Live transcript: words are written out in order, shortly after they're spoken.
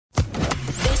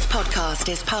podcast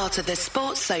is part of the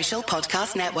Sports Social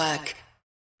Podcast Network.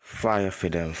 Fire for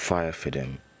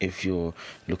them. If you're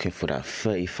looking for that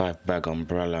 35 bag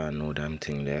umbrella and all damn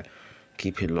thing there,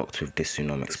 keep it locked with this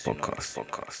Tsunomics podcast.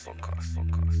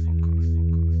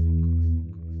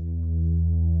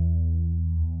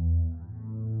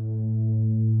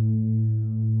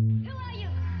 Who are you?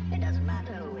 It doesn't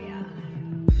matter who we are.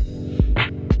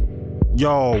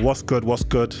 Yo, what's good?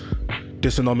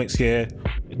 Dysonomics here.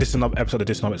 This is another episode of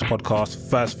the Dysonomics podcast.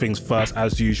 First things first,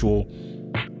 as usual,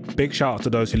 big shout out to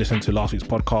those who listened to last week's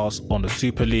podcast on the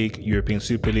Super League, European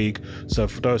Super League. So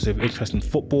for those who have interest in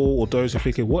football or those who are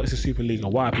thinking, what is the Super League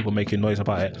and why are people making noise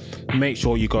about it? Make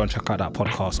sure you go and check out that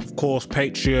podcast. Of course,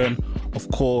 Patreon,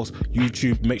 of course,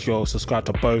 YouTube. Make sure you subscribe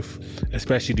to both,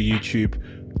 especially the YouTube.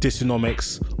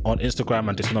 Dysonomics on Instagram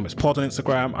and Dysonomics Pod on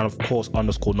Instagram, and of course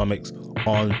 _nomics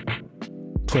on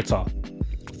Twitter.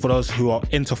 For those who are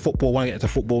into football, want to get into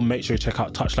football, make sure you check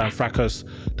out Touchline Fracas,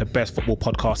 the best football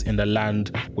podcast in the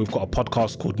land. We've got a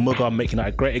podcast called Mugger, Making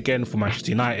United Great Again for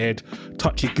Manchester United.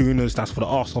 Touchy Gooners, that's for the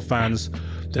Arsenal fans.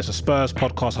 There's a Spurs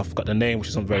podcast, I forgot the name, which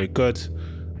isn't very good.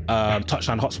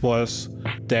 Touchline Hotspurs.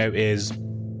 There is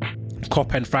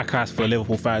Cop and Fracas for the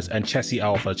Liverpool fans and Chelsea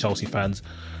L for the Chelsea fans.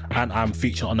 And I'm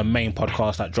featured on the main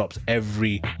podcast that drops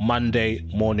every Monday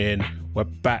morning. We're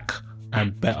back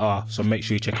and better, so make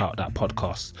sure you check out that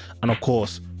podcast. And of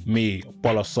course, me,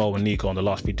 Bola Soul and Nico on the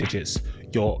last 3 digits,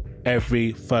 your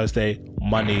every Thursday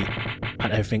money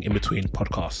and everything in between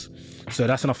podcasts. So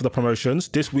that's enough of the promotions.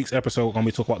 This week's episode, we're going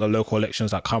to be talking about the local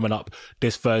elections that are coming up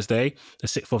this Thursday, the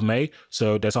 6th of May.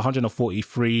 So there's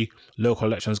 143 local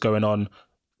elections going on.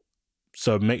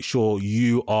 So make sure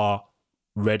you are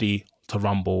ready to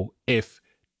rumble if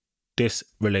this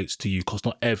relates to you, because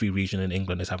not every region in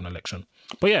England is having an election.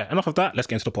 But yeah, enough of that. Let's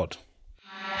get into the pod.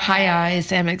 Hi,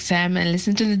 it's MXM, and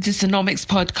listen to the Dysonomics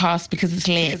podcast because it's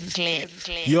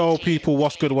lit. Yo, people,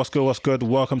 what's good?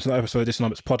 Welcome to the episode of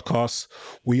Dysonomics podcast.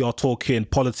 We are talking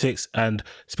politics and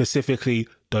specifically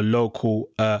the local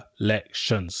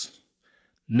elections.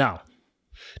 Now,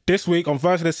 this week on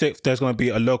Thursday the 6th, there's going to be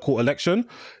a local election.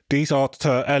 These are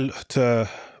to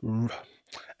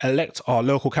elect our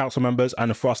local council members,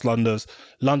 and for us Londoners,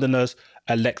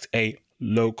 elect a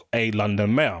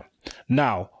London mayor.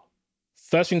 Now,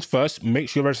 first things first, make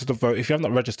sure you register to vote. If you have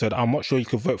not registered, I'm not sure you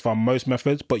can vote for most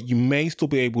methods, but you may still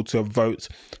be able to vote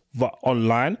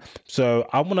online. So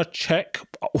I'm going to check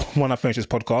when I finish this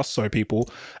podcast, sorry people,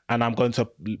 and I'm going to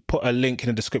put a link in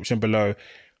the description below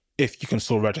if you can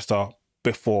still register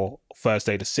before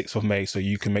Thursday the 6th of May, so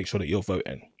you can make sure that you're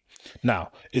voting.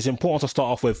 Now, it's important to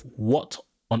start off with what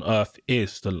on earth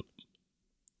is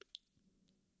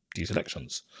these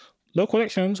elections? Local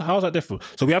elections, how is that different?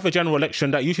 So we have a general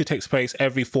election that usually takes place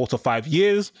every 4 to 5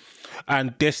 years,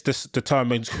 and this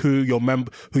determines who your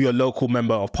local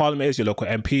member of parliament is, your local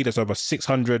MP. There's over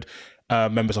 600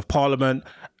 members of parliament,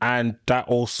 and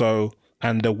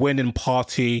the winning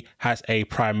party has a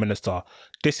prime minister.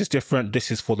 This is different.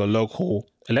 This is for the local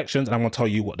elections, and I'm going to tell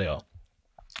you what they are.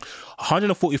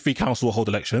 143 councils will hold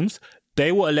elections.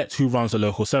 They will elect who runs the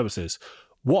local services.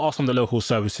 What are some of the local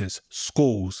services?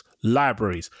 Schools,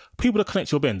 libraries, people to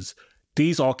connect your bins.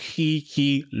 These are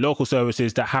key local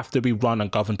services that have to be run and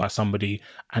governed by somebody,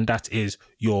 and that is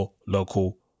your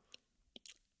local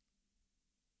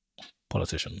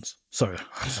politicians. Sorry,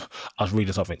 I was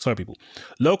reading something. Sorry, people.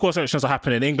 Local elections are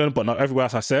happening in England, but not everywhere,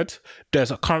 as I said.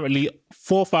 There's currently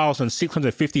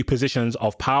 4,650 positions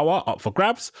of power up for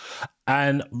grabs,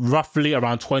 and roughly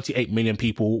around 28 million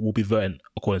people will be voting,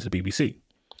 according to the BBC.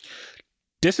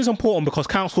 This is important because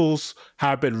councils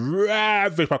have been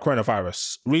ravaged by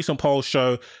coronavirus. Recent polls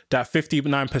show that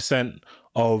 59%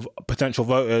 of potential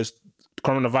voters,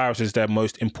 coronavirus is their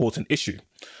most important issue.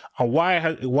 And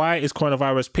why is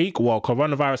coronavirus peak? Well,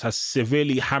 coronavirus has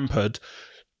severely hampered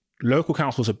local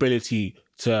councils' ability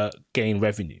to gain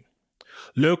revenue.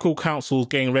 Local councils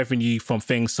gain revenue from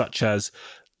things such as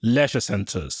leisure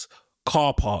centres,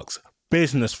 car parks,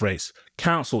 business rates,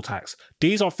 council tax.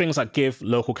 These are things that give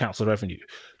local council revenue.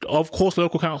 Of course,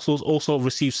 local councils also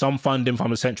receive some funding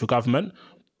from the central government,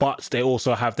 but they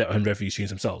also have their own revenue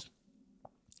streams themselves.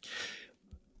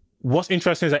 What's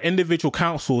interesting is that individual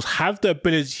councils have the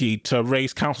ability to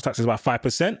raise council taxes by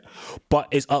 5%, but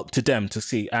it's up to them to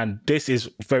see. And this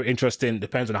is very interesting.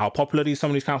 Depends on how popular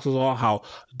some of these councils are, how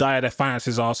dire their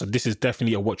finances are. So this is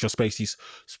definitely a watch your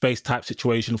space type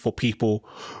situation for people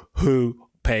who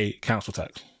pay council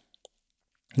tax.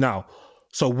 Now,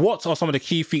 so what are some of the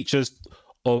key features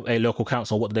of a local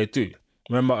council? What do they do?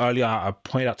 Remember earlier I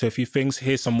pointed out to a few things.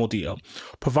 Here's some more detail.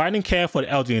 Providing care for the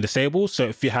elderly and disabled. So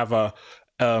if you have a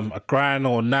gran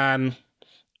or nan,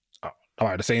 All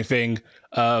right, the same thing.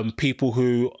 People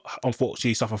who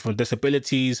unfortunately suffer from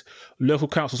disabilities, local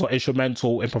councils are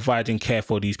instrumental in providing care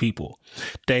for these people.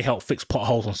 They help fix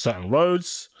potholes on certain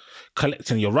roads,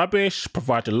 collecting your rubbish,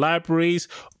 providing libraries,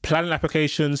 planning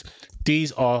applications.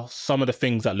 These are some of the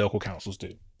things that local councils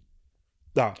do.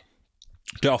 Now,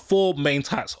 there are 4 main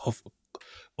types of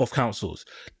councils.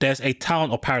 There's a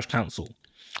town or parish council.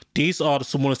 These are the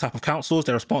smallest type of councils.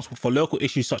 They're responsible for local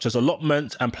issues such as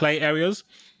allotment and play areas.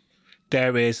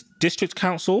 There is district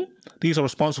council. These are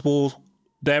responsible.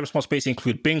 Their responsibilities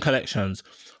include bin collections,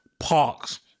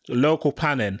 parks, local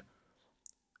planning,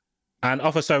 and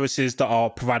other services that are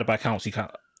provided by county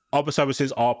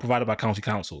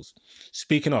councils.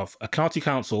 Speaking of, a county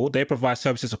council, they provide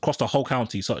services across the whole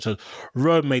county, such as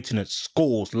road maintenance,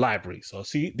 schools, libraries. So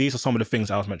see, these are some of the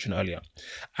things I was mentioning earlier.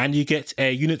 And you get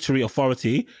a unitary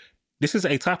authority. This is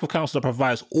a type of council that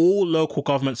provides all local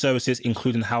government services,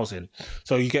 including housing.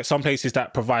 So you get some places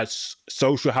that provide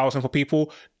social housing for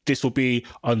people. This will be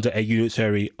under a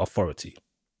unitary authority.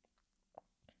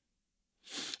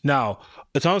 Now,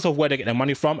 in terms of where they get their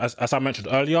money from, as I mentioned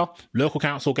earlier, local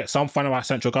council get some funding by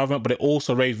central government, but they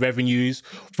also raise revenues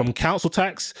from council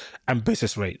tax and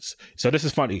business rates. So this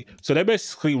is funny. So they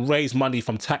basically raise money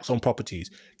from tax on properties.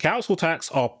 Council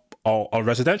tax are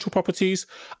residential properties,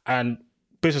 and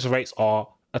business rates are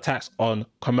a tax on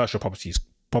commercial properties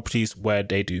where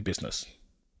they do business.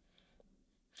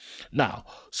 Now,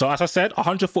 so as I said,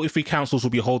 143 councils will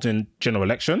be holding general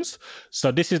elections.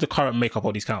 So this is the current makeup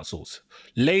of these councils.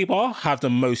 Labour have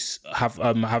the most.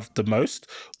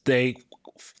 They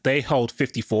hold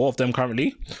 54 of them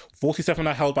currently. 47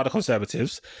 are held by the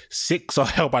Conservatives. 6 are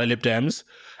held by the Lib Dems.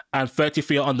 And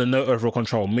 33 are under no overall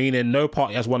control, meaning no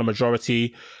party has won a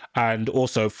majority. And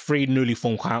also 3 newly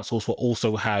formed councils will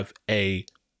also have a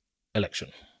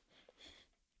election.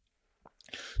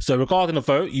 So regarding the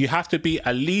vote, you have to be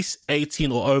at least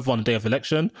 18 or over on the day of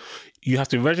election. You have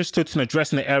to register to an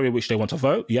address in the area which they want to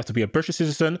vote. You have to be a British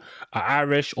citizen, an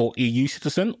Irish or EU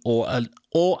citizen, or an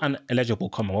eligible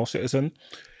Commonwealth citizen.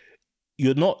 You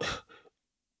have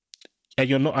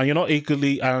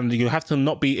to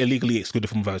not be illegally excluded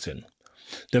from voting.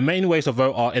 The main ways to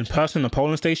vote are in person in a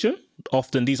polling station.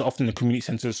 These are often in community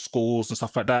centres, schools and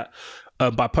stuff like that.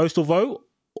 By postal vote,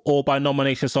 or by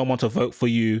nominating someone to vote for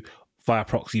you via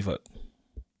proxy vote.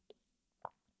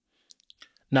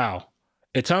 Now,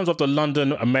 in terms of the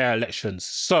London mayor elections,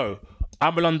 so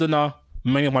I'm a Londoner,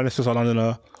 many of my listeners are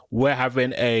Londoner.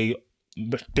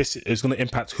 This is going to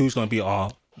impact who's going to be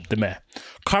the mayor.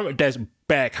 Currently, there's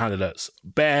bare candidates,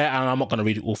 and I'm not going to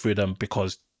read all 3 of them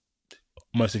because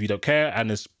most of you don't care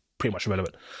and it's pretty much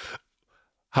irrelevant.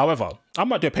 However, I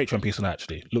might do a Patreon piece on that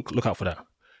actually. Look out for that.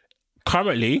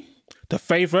 Currently, the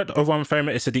overwhelming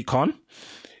favourite is Sadiq Khan.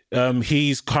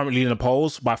 He's currently in the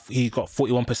polls, but he's got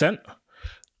 41%.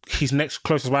 His next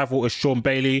closest rival is Sean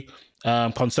Bailey,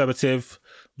 Conservative,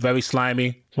 very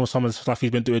slimy. For some of the stuff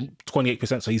he's been doing,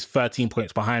 28%, so he's 13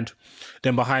 points behind.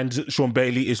 Then behind Sean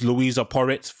Bailey is Louisa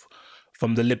Porritt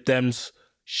from the Lib Dems.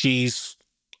 She's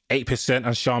 8%,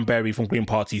 and Sean Berry from Green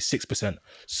Party, 6%.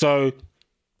 So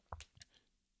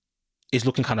it's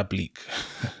looking kind of bleak.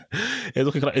 It's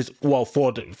looking kind of,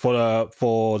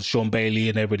 for Sean Bailey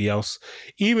and everybody else.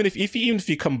 Even if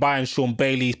you combine Sean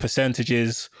Bailey's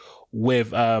percentages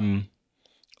with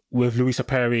Louisa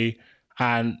Porritt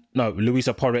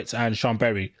and Sean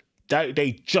Berry,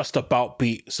 they just about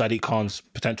beat Sadiq Khan's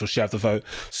potential share of the vote.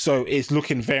 So it's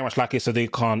looking very much like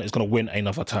Sadiq Khan is going to win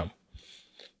another term.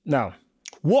 Now,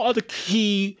 what are the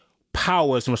key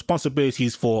powers and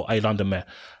responsibilities for a London mayor?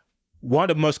 One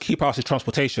of the most key powers is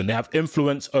transportation. They have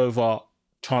influence over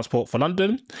transport for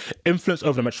London, influence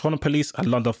over the Metropolitan Police and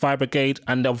London Fire Brigade,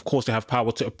 and of course they have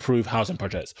power to approve housing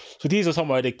projects. So these are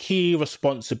some of the key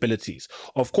responsibilities.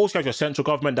 Of course, you have your central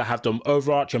government that have the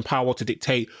overarching power to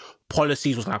dictate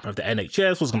policies, what's going to happen with the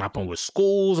NHS, what's going to happen with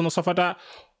schools and stuff like that,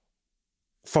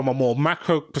 from a more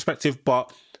macro perspective,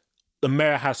 but the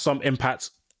mayor has some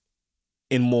impact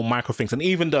in more micro things. And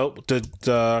even though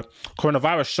the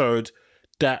coronavirus showed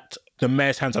that the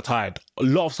mayor's hands are tied, a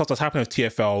lot of stuff that's happening with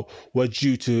TfL were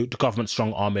due to the government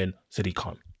strong arming Sadiq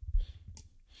Khan.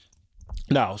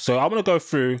 Now, so I'm going to go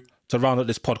through, to round up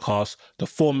this podcast, the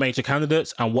 4 major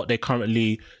candidates and what they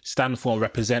currently stand for and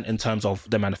represent in terms of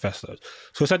their manifestos.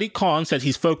 So Sadiq Khan said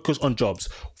he's focused on jobs.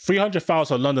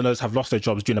 300,000 Londoners have lost their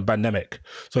jobs during the pandemic.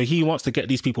 So he wants to get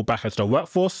these people back into the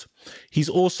workforce. He's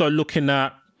also looking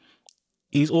at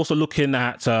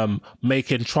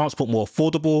making transport more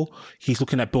affordable. He's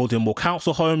looking at building more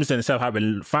council homes instead of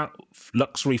having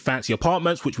luxury fancy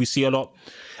apartments, which we see a lot.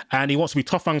 And he wants to be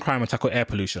tough on crime and tackle air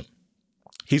pollution.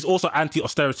 He's also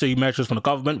anti-austerity measures from the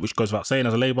government, which goes without saying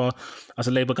as a Labour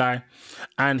guy.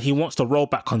 And he wants to roll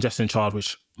back congestion charge,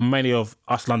 which many of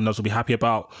us Londoners will be happy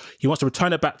about. He wants to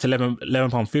return it back to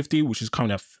 £11.50, which is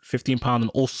currently at £15, and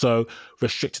also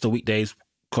restrict it to weekdays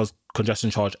because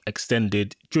congestion charge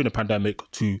extended during the pandemic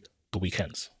to the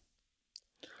weekends.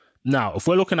 Now, if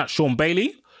we're looking at Sean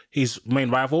Bailey, his main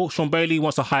rival, Sean Bailey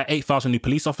wants to hire 8,000 new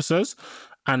police officers,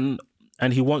 and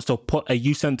he wants to put a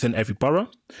youth centre in every borough.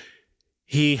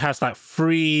 He has like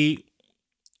so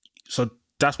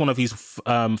that's one of his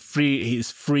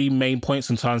three main points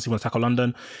in terms he wants to tackle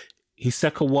London. His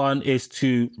second one is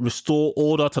to restore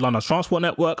order to London's transport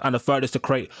network, and the third is to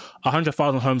create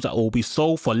 100,000 homes that will be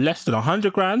sold for less than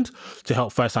 100 grand to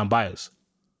help first-time buyers.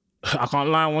 I can't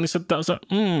lie, when he said that, I was like,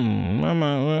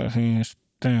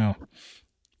 damn.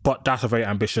 But that's a very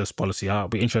ambitious policy. It'll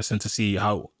be interesting to see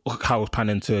how he's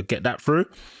planning to get that through.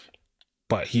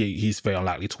 But he's very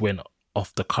unlikely to win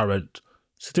off the current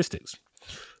statistics.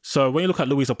 So when you look at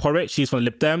Louisa Porritt, she's from the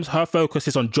Lib Dems. Her focus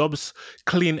is on jobs,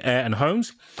 clean air and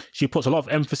homes. She puts a lot of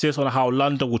emphasis on how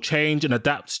London will change and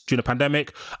adapt during the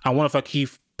pandemic. And one of her key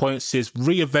points is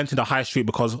reinventing the high street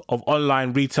because of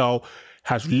online retail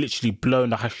has literally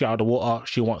blown the high street out of the water.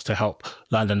 She wants to help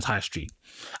London's high street.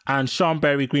 And Sian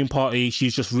Berry, Green Party,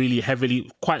 she's just really heavily,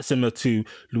 quite similar to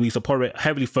Louisa Porritt,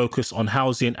 heavily focused on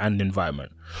housing and the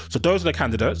environment. So those are the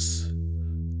candidates.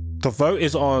 The vote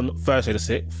is on Thursday the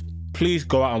 6th. Please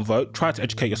go out and vote. Try to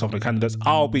educate yourself on the candidates.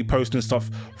 I'll be posting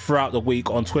stuff throughout the week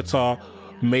on Twitter,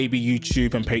 maybe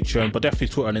YouTube and Patreon, but definitely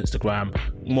Twitter and Instagram.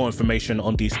 More information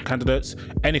on these candidates.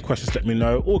 Any questions, let me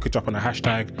know, or you could drop on the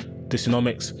hashtag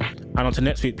Dysonomics. And until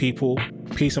next week, people,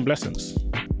 peace and blessings.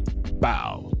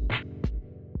 Bow.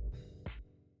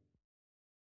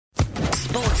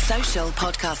 Sports Social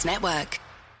Podcast Network.